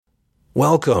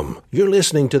Welcome. You're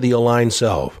listening to The Aligned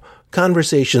Self,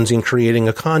 Conversations in Creating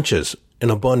a Conscious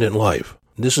and Abundant Life.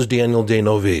 This is Daniel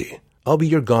D'Neuville. I'll be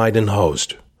your guide and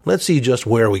host. Let's see just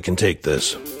where we can take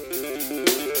this.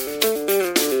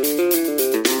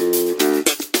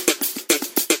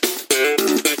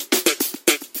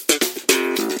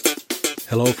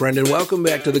 Hello, friend, and welcome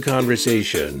back to the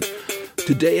conversation.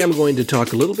 Today I'm going to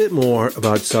talk a little bit more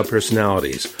about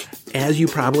subpersonalities. As you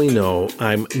probably know,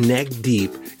 I'm neck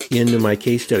deep into my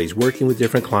case studies, working with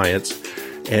different clients,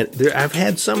 and I've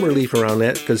had some relief around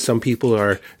that because some people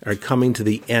are coming to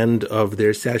the end of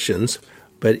their sessions,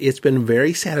 but it's been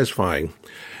very satisfying.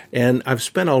 And I've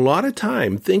spent a lot of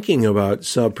time thinking about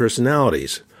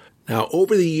subpersonalities. Now,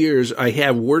 over the years, I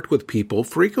have worked with people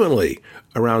frequently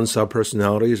around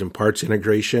subpersonalities and parts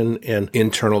integration and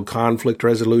internal conflict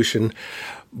resolution,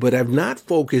 but I've not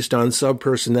focused on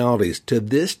subpersonalities to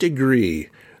this degree,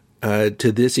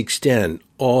 to this extent,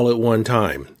 all at one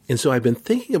time. And so I've been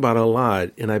thinking about it a lot,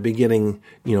 and I've been getting,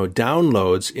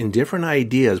 downloads in different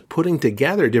ideas, putting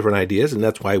together different ideas, and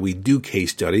that's why we do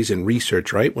case studies and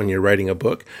research, right, when you're writing a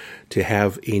book, to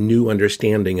have a new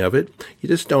understanding of it. You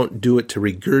just don't do it to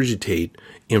regurgitate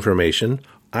information.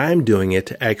 I'm doing it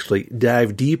to actually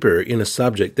dive deeper in a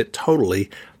subject that totally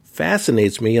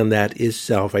fascinates me, and that is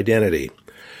self-identity.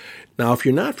 Now, if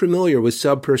you're not familiar with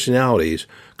subpersonalities,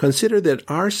 consider that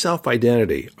our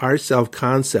self-identity, our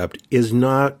self-concept is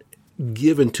not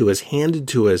given to us, handed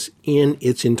to us in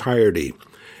its entirety.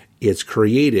 It's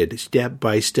created step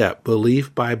by step,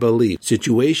 belief by belief,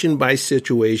 situation by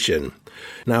situation.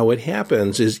 Now, what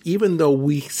happens is even though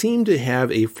we seem to have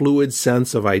a fluid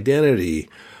sense of identity,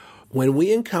 when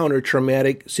we encounter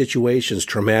traumatic situations,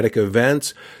 traumatic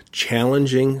events,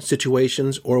 challenging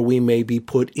situations, or we may be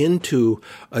put into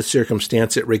a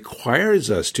circumstance that requires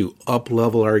us to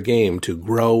up-level our game, to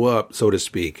grow up, so to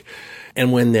speak.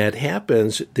 And when that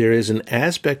happens, there is an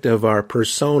aspect of our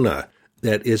persona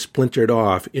that is splintered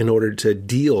off in order to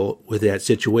deal with that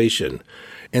situation.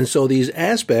 And so these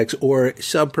aspects or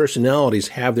subpersonalities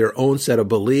have their own set of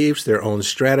beliefs, their own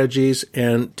strategies,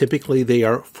 and typically they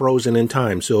are frozen in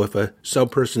time. So if a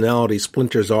subpersonality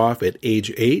splinters off at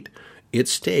age 8, it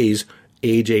stays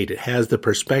age 8. It has the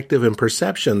perspective and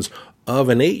perceptions of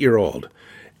an 8-year-old.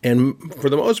 And for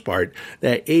the most part,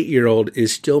 that 8-year-old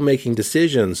is still making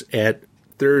decisions at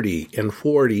 30 and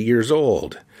 40 years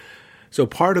old. So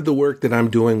part of the work that I'm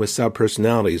doing with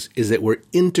subpersonalities is that we're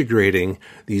integrating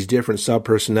these different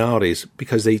subpersonalities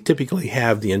because they typically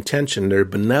have the intention, they're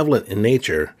benevolent in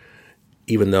nature,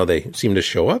 even though they seem to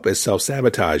show up as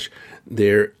self-sabotage.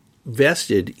 They're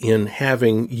vested in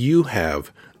having you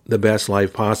have the best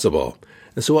life possible.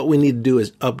 And so what we need to do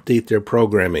is update their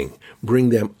programming, bring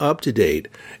them up to date.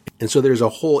 And so there's a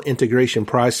whole integration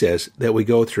process that we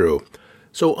go through.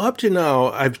 So up to now,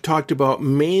 I've talked about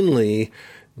mainly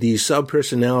these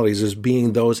subpersonalities as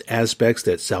being those aspects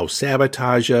that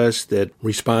self-sabotage us, that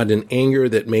respond in anger,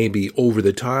 that may be over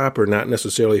the top or not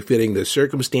necessarily fitting the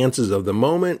circumstances of the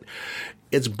moment.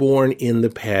 It's born in the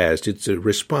past. It's a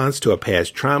response to a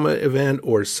past trauma event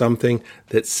or something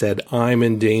that said, I'm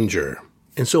in danger.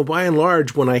 And so by and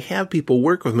large, when I have people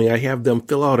work with me, I have them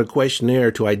fill out a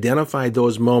questionnaire to identify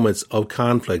those moments of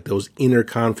conflict, those inner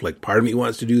conflict. Part of me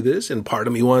wants to do this and part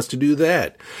of me wants to do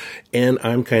that. And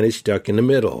I'm kind of stuck in the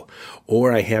middle.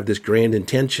 Or I have this grand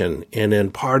intention and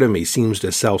then part of me seems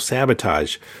to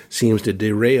self-sabotage, seems to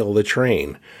derail the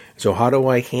train. So how do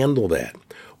I handle that?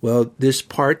 Well, this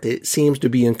part that seems to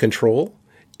be in control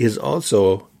is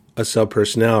also a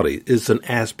subpersonality. It's an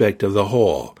aspect of the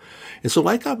whole. And so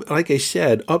like I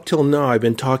said, up till now, I've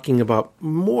been talking about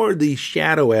more the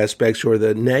shadow aspects or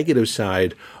the negative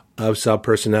side of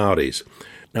subpersonalities.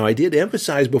 Now, I did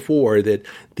emphasize before that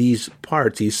these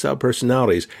parts, these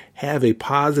subpersonalities, have a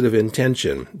positive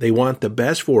intention. They want the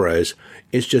best for us.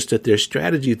 It's just that their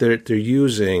strategy that they're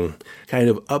using kind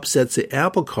of upsets the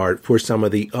apple cart for some of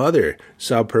the other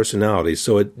subpersonalities.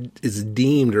 So it is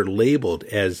deemed or labeled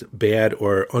as bad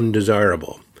or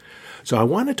undesirable. So I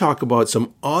want to talk about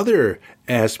some other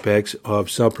aspects of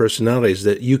subpersonalities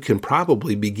that you can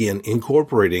probably begin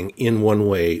incorporating in one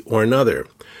way or another.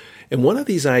 And one of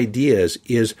these ideas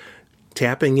is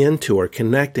tapping into or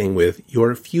connecting with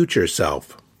your future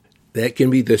self. That can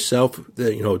be the self,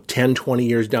 10, 20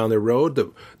 years down the road,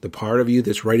 the part of you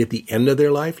that's right at the end of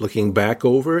their life, looking back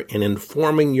over and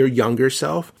informing your younger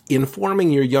self.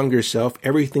 Informing your younger self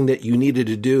everything that you needed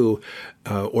to do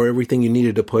or everything you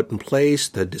needed to put in place,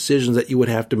 the decisions that you would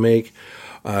have to make.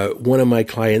 One of my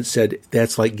clients said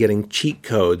that's like getting cheat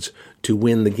codes to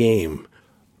win the game.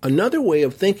 Another way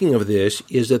of thinking of this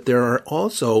is that there are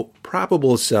also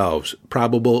probable selves,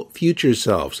 probable future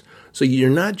selves. So you're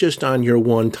not just on your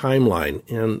one timeline.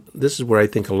 And this is where I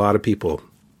think a lot of people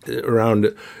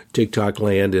around TikTok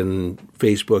land and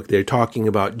Facebook, they're talking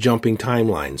about jumping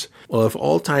timelines. Well, if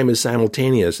all time is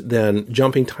simultaneous, then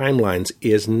jumping timelines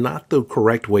is not the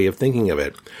correct way of thinking of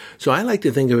it. So I like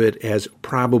to think of it as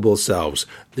probable selves.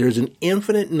 There's an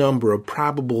infinite number of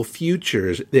probable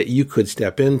futures that you could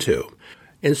step into.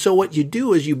 And so what you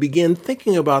do is you begin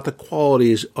thinking about the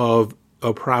qualities of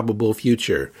a probable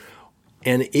future.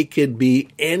 And it could be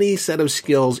any set of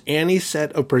skills, any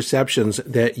set of perceptions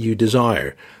that you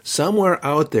desire. Somewhere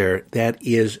out there, that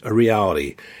is a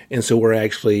reality. And so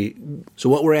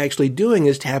what we're actually doing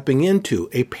is tapping into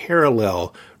a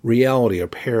parallel reality, a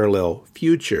parallel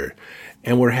future.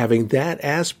 And we're having that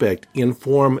aspect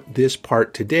inform this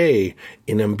part today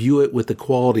and imbue it with the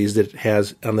qualities that it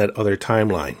has on that other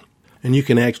timeline. And you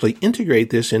can actually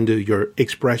integrate this into your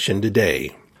expression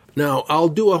today. Now, I'll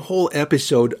do a whole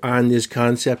episode on this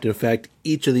concept. In fact,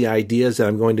 each of the ideas that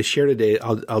I'm going to share today,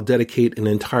 I'll dedicate an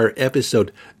entire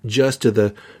episode just to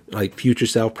the future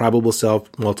self, probable self,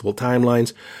 multiple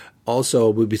timelines. Also,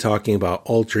 we'll be talking about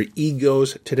alter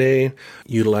egos today,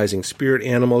 utilizing spirit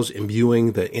animals,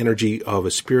 imbuing the energy of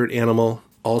a spirit animal,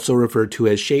 also referred to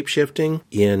as shape-shifting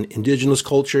in indigenous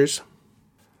cultures.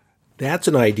 That's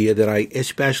an idea that I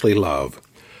especially love.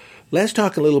 Let's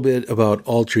talk a little bit about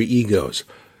alter egos.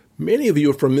 Many of you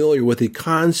are familiar with the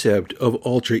concept of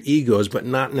alter egos, but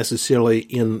not necessarily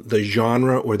in the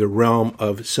genre or the realm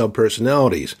of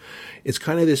subpersonalities. It's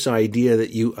kind of this idea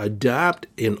that you adopt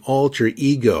an alter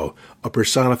ego, a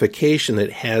personification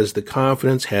that has the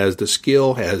confidence, has the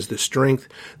skill, has the strength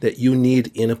that you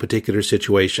need in a particular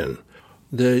situation.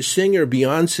 The singer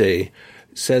Beyonce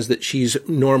says that she's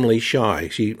normally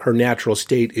shy. Her natural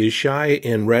state is shy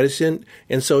and reticent,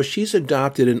 and so she's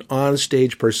adopted an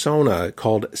onstage persona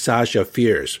called Sasha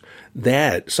Fierce.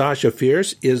 That Sasha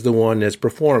Fierce is the one that's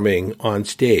performing on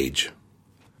stage.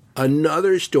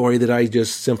 Another story that I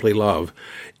just simply love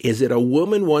is that a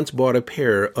woman once bought a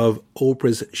pair of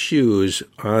Oprah's shoes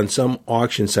on some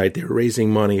auction site. They were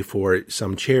raising money for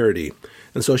some charity.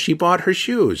 And so she bought her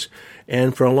shoes.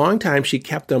 And for a long time, she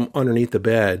kept them underneath the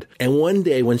bed. And one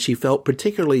day when she felt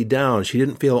particularly down, she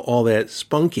didn't feel all that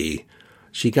spunky,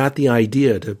 she got the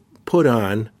idea to put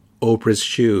on Oprah's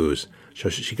shoes. So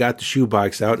she got the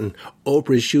shoebox out, and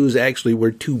Oprah's shoes actually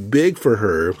were too big for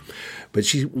her. But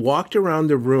she walked around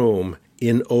the room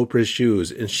in Oprah's shoes,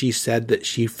 and she said that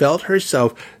she felt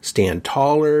herself stand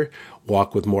taller,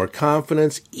 walk with more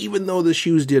confidence. Even though the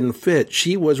shoes didn't fit,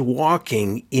 she was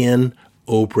walking in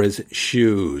Oprah's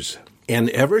shoes. And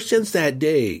ever since that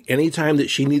day, anytime that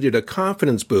she needed a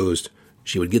confidence boost,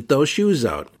 she would get those shoes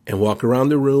out and walk around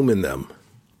the room in them.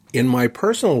 In my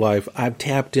personal life, I've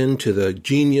tapped into the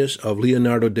genius of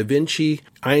Leonardo da Vinci,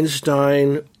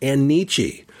 Einstein, and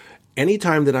Nietzsche.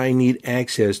 Anytime that I need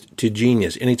access to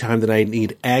genius, anytime that I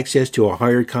need access to a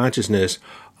higher consciousness,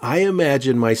 I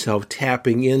imagine myself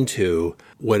tapping into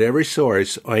whatever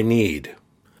source I need.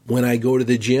 When I go to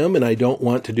the gym and I don't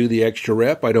want to do the extra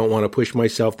rep, I don't want to push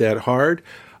myself that hard,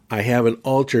 I have an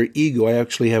alter ego. I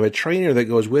actually have a trainer that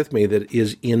goes with me that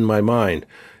is in my mind.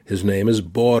 His name is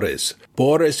Boris.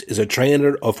 Boris is a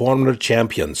trainer of former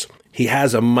champions. He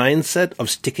has a mindset of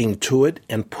sticking to it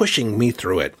and pushing me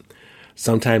through it.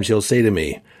 Sometimes he'll say to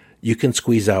me, "You can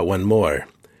squeeze out one more."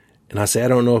 And I say, "I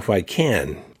don't know if I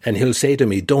can." And he'll say to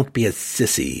me, "Don't be a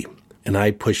sissy." And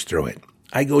I push through it.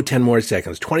 I go 10 more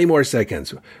seconds, 20 more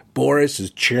seconds. Boris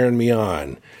is cheering me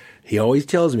on. He always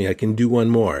tells me I can do one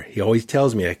more. He always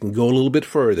tells me I can go a little bit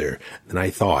further than I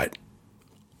thought.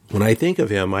 When I think of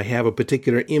him, I have a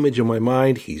particular image in my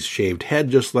mind. He's shaved head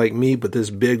just like me, but this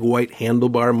big white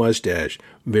handlebar mustache,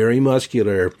 very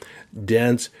muscular,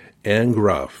 dense, and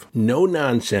gruff. No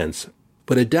nonsense.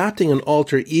 But adopting an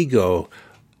alter ego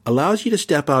allows you to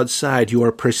step outside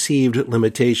your perceived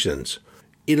limitations.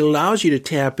 It allows you to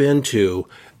tap into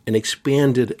an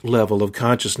expanded level of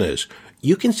consciousness.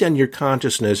 You can send your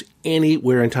consciousness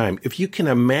anywhere in time. If you can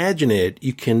imagine it,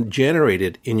 you can generate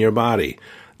it in your body.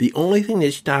 The only thing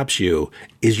that stops you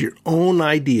is your own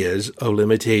ideas of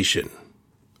limitation.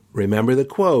 Remember the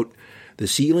quote, "The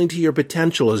ceiling to your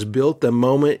potential is built the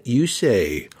moment you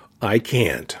say, 'I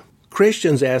can't.'"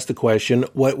 Christians ask the question,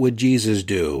 what would Jesus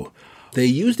do? They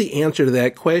use the answer to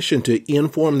that question to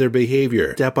inform their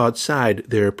behavior, step outside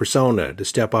their persona, to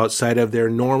step outside of their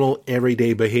normal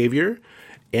everyday behavior,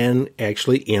 and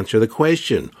actually answer the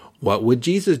question, what would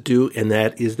Jesus do? And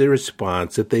that is the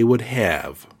response that they would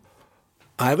have.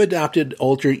 I've adopted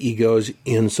alter egos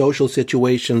in social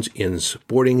situations, in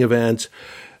sporting events,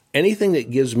 anything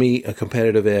that gives me a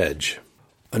competitive edge.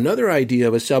 Another idea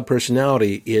of a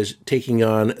subpersonality is taking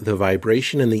on the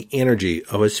vibration and the energy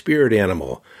of a spirit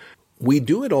animal. We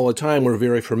do it all the time. We're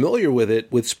very familiar with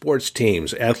it with sports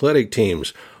teams, athletic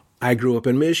teams. I grew up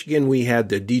in Michigan. We had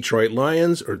the Detroit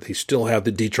Lions, or they still have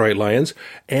the Detroit Lions,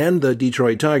 and the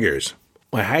Detroit Tigers.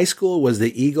 My high school was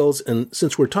the Eagles, and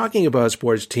since we're talking about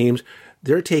sports teams,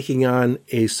 they're taking on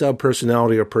a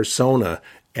subpersonality or persona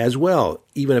as well,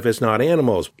 even if it's not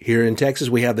animals. Here in Texas,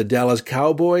 we have the Dallas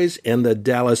Cowboys and the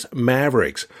Dallas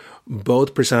Mavericks,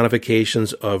 both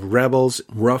personifications of rebels,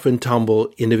 rough and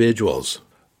tumble individuals.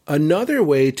 Another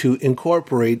way to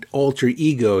incorporate alter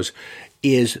egos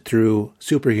is through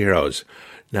superheroes.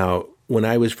 Now, when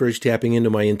I was first tapping into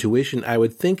my intuition, I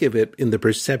would think of it in the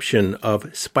perception of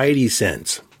Spidey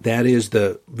sense. That is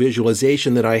the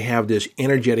visualization that I have this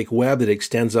energetic web that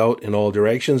extends out in all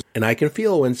directions, and I can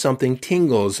feel when something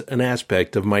tingles an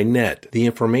aspect of my net. The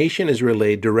information is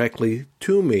relayed directly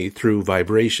to me through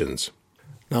vibrations.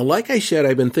 Now, like I said,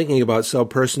 I've been thinking about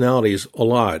subpersonalities a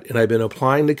lot, and I've been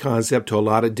applying the concept to a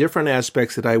lot of different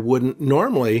aspects that I wouldn't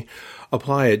normally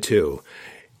apply it to.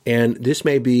 And this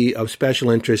may be of special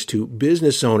interest to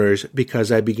business owners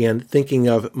because I began thinking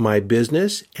of my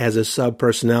business as a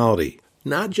subpersonality.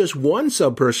 Not just one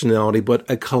subpersonality, but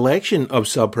a collection of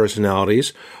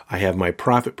subpersonalities. I have my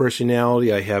profit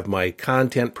personality. I have my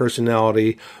content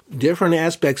personality. Different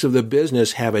aspects of the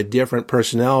business have a different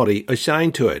personality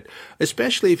assigned to it.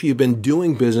 Especially if you've been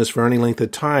doing business for any length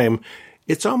of time,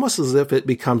 it's almost as if it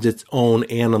becomes its own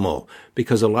animal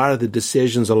because a lot of the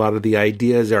decisions, a lot of the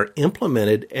ideas are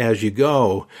implemented as you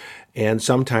go. And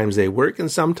sometimes they work and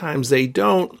sometimes they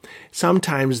don't.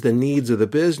 Sometimes the needs of the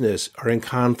business are in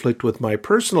conflict with my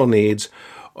personal needs,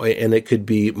 and it could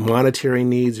be monetary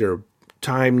needs or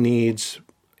time needs,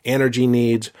 energy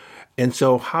needs. And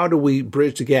so how do we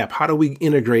bridge the gap? How do we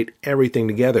integrate everything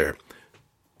together?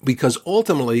 Because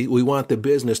ultimately, we want the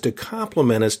business to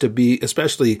complement us, to be,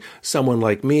 especially someone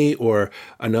like me or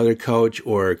another coach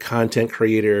or content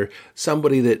creator,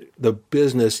 somebody that the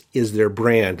business is their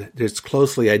brand, that's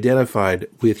closely identified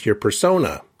with your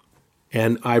persona.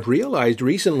 And I've realized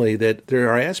recently that there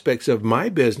are aspects of my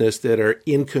business that are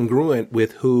incongruent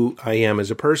with who I am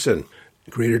as a person.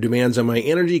 Greater demands on my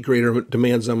energy, greater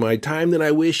demands on my time than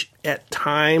I wish at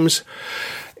times.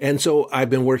 And so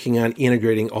I've been working on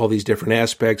integrating all these different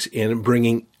aspects and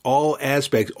bringing all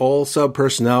aspects, all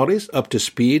subpersonalities up to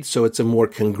speed so it's a more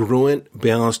congruent,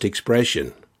 balanced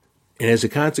expression. And as a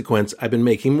consequence, I've been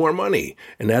making more money,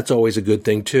 and that's always a good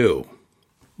thing too.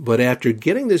 But after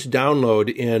getting this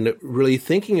download and really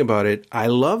thinking about it, I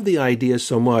love the idea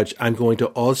so much, I'm going to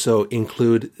also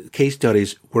include case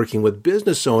studies working with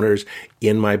business owners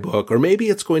in my book, or maybe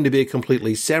it's going to be a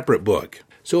completely separate book.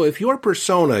 So if your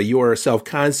persona, your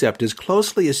self-concept is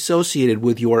closely associated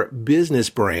with your business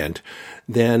brand,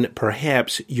 then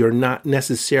perhaps you're not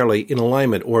necessarily in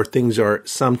alignment or things are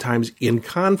sometimes in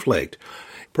conflict.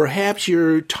 Perhaps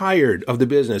you're tired of the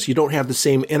business. You don't have the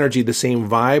same energy, the same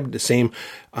vibe, the same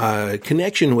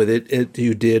connection with it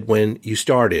you did when you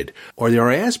started. Or there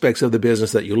are aspects of the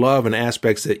business that you love and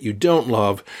aspects that you don't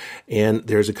love, and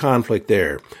there's a conflict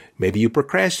there. Maybe you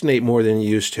procrastinate more than you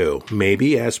used to.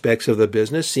 Maybe aspects of the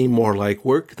business seem more like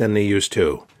work than they used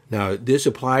to. Now, this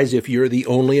applies if you're the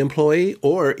only employee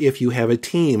or if you have a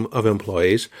team of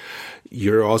employees.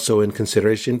 You're also in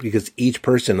consideration because each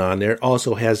person on there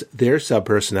also has their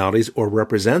subpersonalities or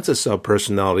represents a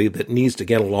subpersonality that needs to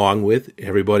get along with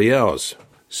everybody else.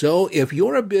 So if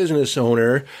you're a business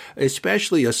owner,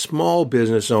 especially a small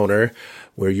business owner,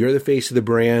 where you're the face of the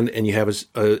brand and you have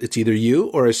it's either you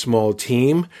or a small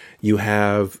team, you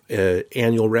have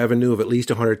annual revenue of at least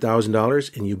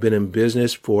 $100,000 and you've been in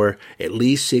business for at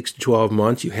least 6 to 12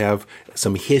 months, you have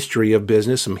some history of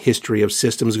business, some history of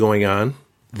systems going on,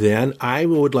 then I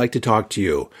would like to talk to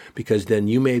you because then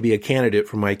you may be a candidate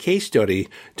for my case study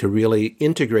to really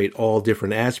integrate all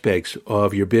different aspects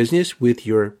of your business with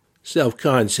your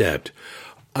self-concept.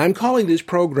 I'm calling this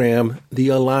program the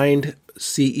Aligned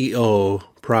CEO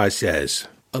Process.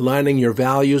 Aligning your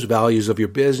values of your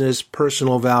business,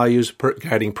 personal values,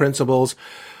 guiding principles,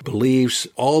 beliefs,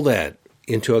 all that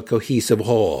into a cohesive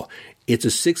whole. It's a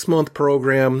 6-month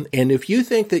program, and if you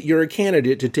think that you're a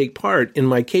candidate to take part in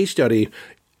my case study,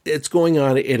 it's going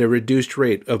on at a reduced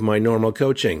rate of my normal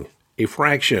coaching, a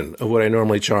fraction of what I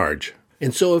normally charge.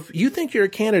 And so if you think you're a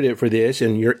candidate for this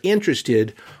and you're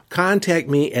interested, contact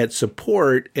me at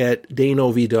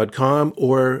support@daneov.com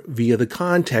or via the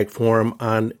contact form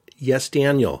on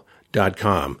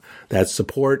yesdaniel.com. That's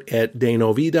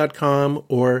support@daneov.com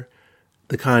or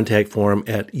the contact form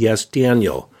at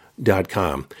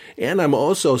yesdaniel.com. And I'm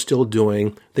also still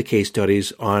doing the case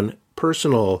studies on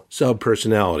personal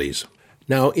subpersonalities.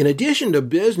 Now, in addition to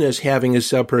business having a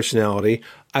subpersonality,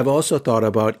 I've also thought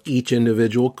about each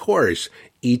individual course,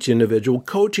 each individual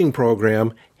coaching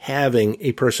program having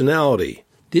a personality.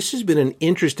 This has been an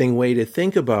interesting way to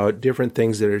think about different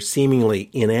things that are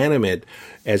seemingly inanimate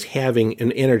as having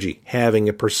an energy, having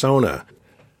a persona.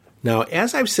 Now,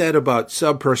 as I've said about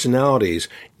subpersonalities,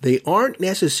 they aren't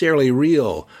necessarily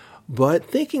real, but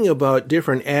thinking about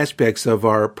different aspects of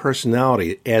our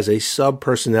personality as a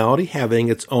subpersonality having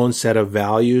its own set of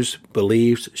values,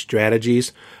 beliefs,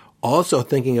 strategies, also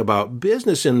thinking about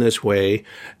business in this way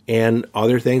and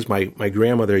other things. My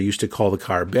grandmother used to call the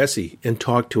car Bessie and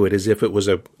talk to it as if it was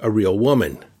a real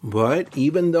woman. But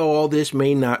even though all this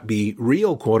may not be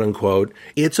real, quote unquote,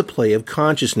 it's a play of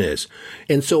consciousness.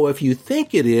 And so if you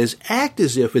think it is, act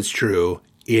as if it's true.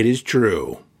 It is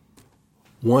true.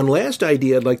 One last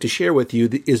idea I'd like to share with you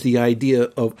is the idea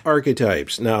of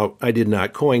archetypes. Now, I did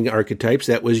not coin archetypes.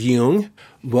 That was Jung.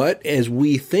 But as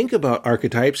we think about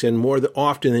archetypes, and more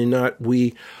often than not,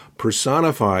 we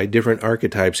personify different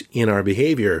archetypes in our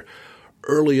behavior.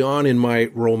 Early on in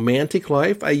my romantic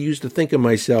life, I used to think of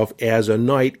myself as a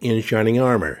knight in shining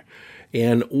armor.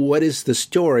 And what is the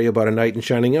story about a knight in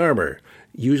shining armor?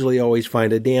 Usually always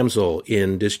find a damsel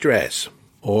in distress.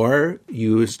 Or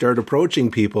you start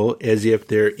approaching people as if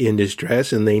they're in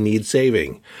distress and they need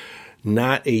saving.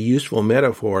 Not a useful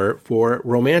metaphor for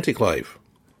romantic life.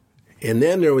 And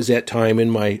then there was that time in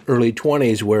my early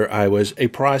 20s where I was a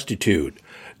prostitute.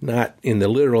 Not in the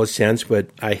literal sense,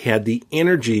 but I had the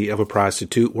energy of a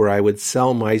prostitute where I would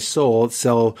sell my soul,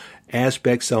 sell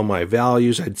aspects, sell my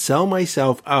values. I'd sell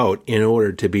myself out in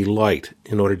order to be liked,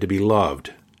 in order to be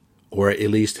loved. Or at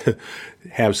least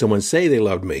have someone say they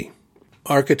loved me.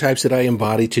 Archetypes that I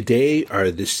embody today are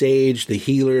the sage, the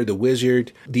healer, the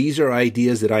wizard. These are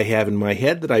ideas that I have in my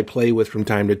head that I play with from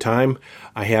time to time.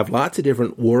 I have lots of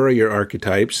different warrior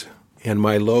archetypes, and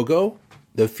my logo,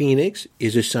 the phoenix,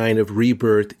 is a sign of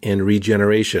rebirth and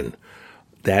regeneration.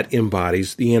 That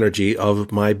embodies the energy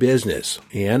of my business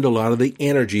and a lot of the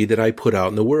energy that I put out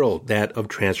in the world, that of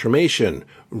transformation,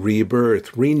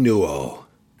 rebirth, renewal.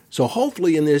 So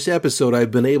hopefully in this episode,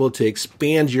 I've been able to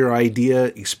expand your idea,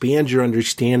 expand your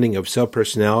understanding of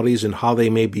subpersonalities and how they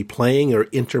may be playing or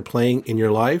interplaying in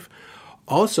your life.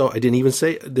 Also, I didn't even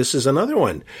say, this is another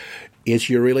one. It's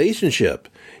your relationship.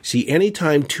 See,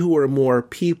 anytime two or more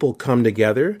people come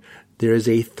together, there is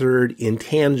a third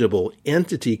intangible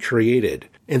entity created.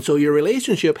 And so your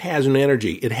relationship has an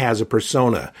energy. It has a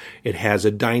persona. It has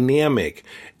a dynamic.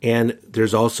 And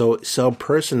there's also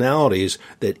subpersonalities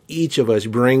that each of us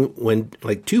bring when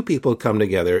like two people come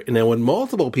together. And then when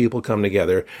multiple people come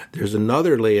together, there's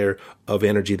another layer of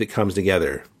energy that comes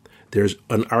together. There's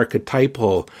an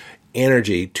archetypal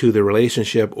energy to the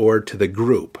relationship or to the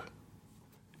group.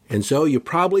 And so you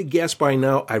probably guessed by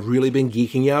now, I've really been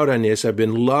geeking out on this. I've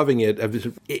been loving it.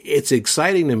 It's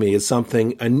exciting to me. It's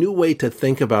a new way to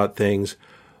think about things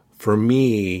for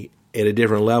me at a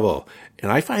different level.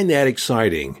 And I find that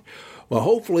exciting. Well,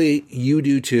 hopefully you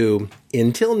do too.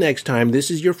 Until next time, this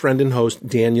is your friend and host,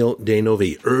 Daniel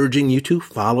D'Neuville, urging you to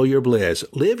follow your bliss.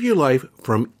 Live your life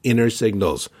from inner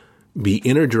signals. Be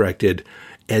inner directed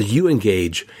as you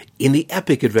engage in the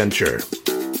epic adventure.